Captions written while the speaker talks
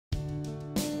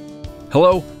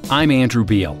Hello, I'm Andrew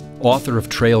Beal, author of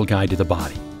Trail Guide to the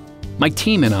Body. My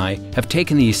team and I have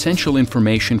taken the essential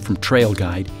information from Trail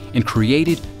Guide and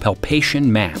created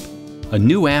PalpationMapp, a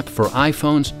new app for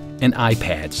iPhones and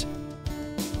iPads.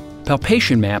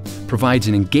 PalpationMapp provides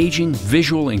an engaging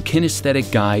visual and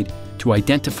kinesthetic guide to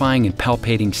identifying and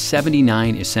palpating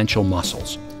 79 essential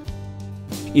muscles.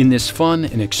 In this fun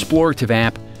and explorative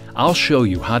app, I'll show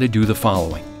you how to do the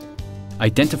following: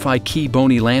 identify key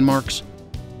bony landmarks,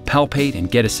 palpate and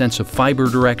get a sense of fiber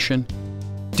direction,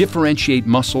 differentiate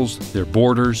muscles, their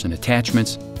borders and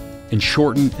attachments, and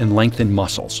shorten and lengthen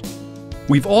muscles.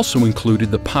 We've also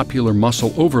included the popular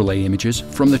muscle overlay images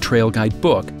from the Trail Guide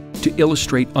book to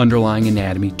illustrate underlying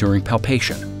anatomy during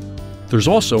palpation. There's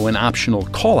also an optional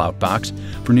call-out box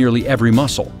for nearly every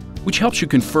muscle, which helps you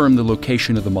confirm the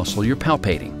location of the muscle you're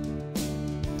palpating.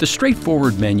 The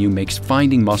straightforward menu makes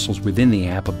finding muscles within the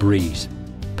app a breeze.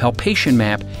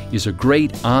 PalpationMapp is a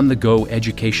great on-the-go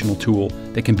educational tool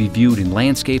that can be viewed in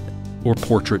landscape or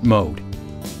portrait mode.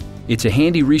 It's a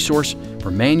handy resource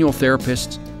for manual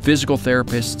therapists, physical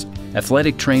therapists,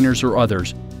 athletic trainers, or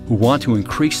others who want to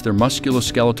increase their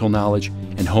musculoskeletal knowledge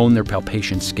and hone their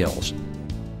palpation skills.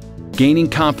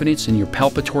 Gaining confidence in your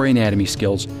palpatory anatomy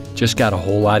skills just got a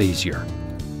whole lot easier.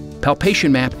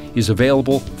 PalpationMapp is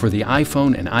available for the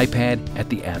iPhone and iPad at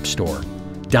the App Store.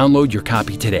 Download your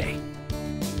copy today.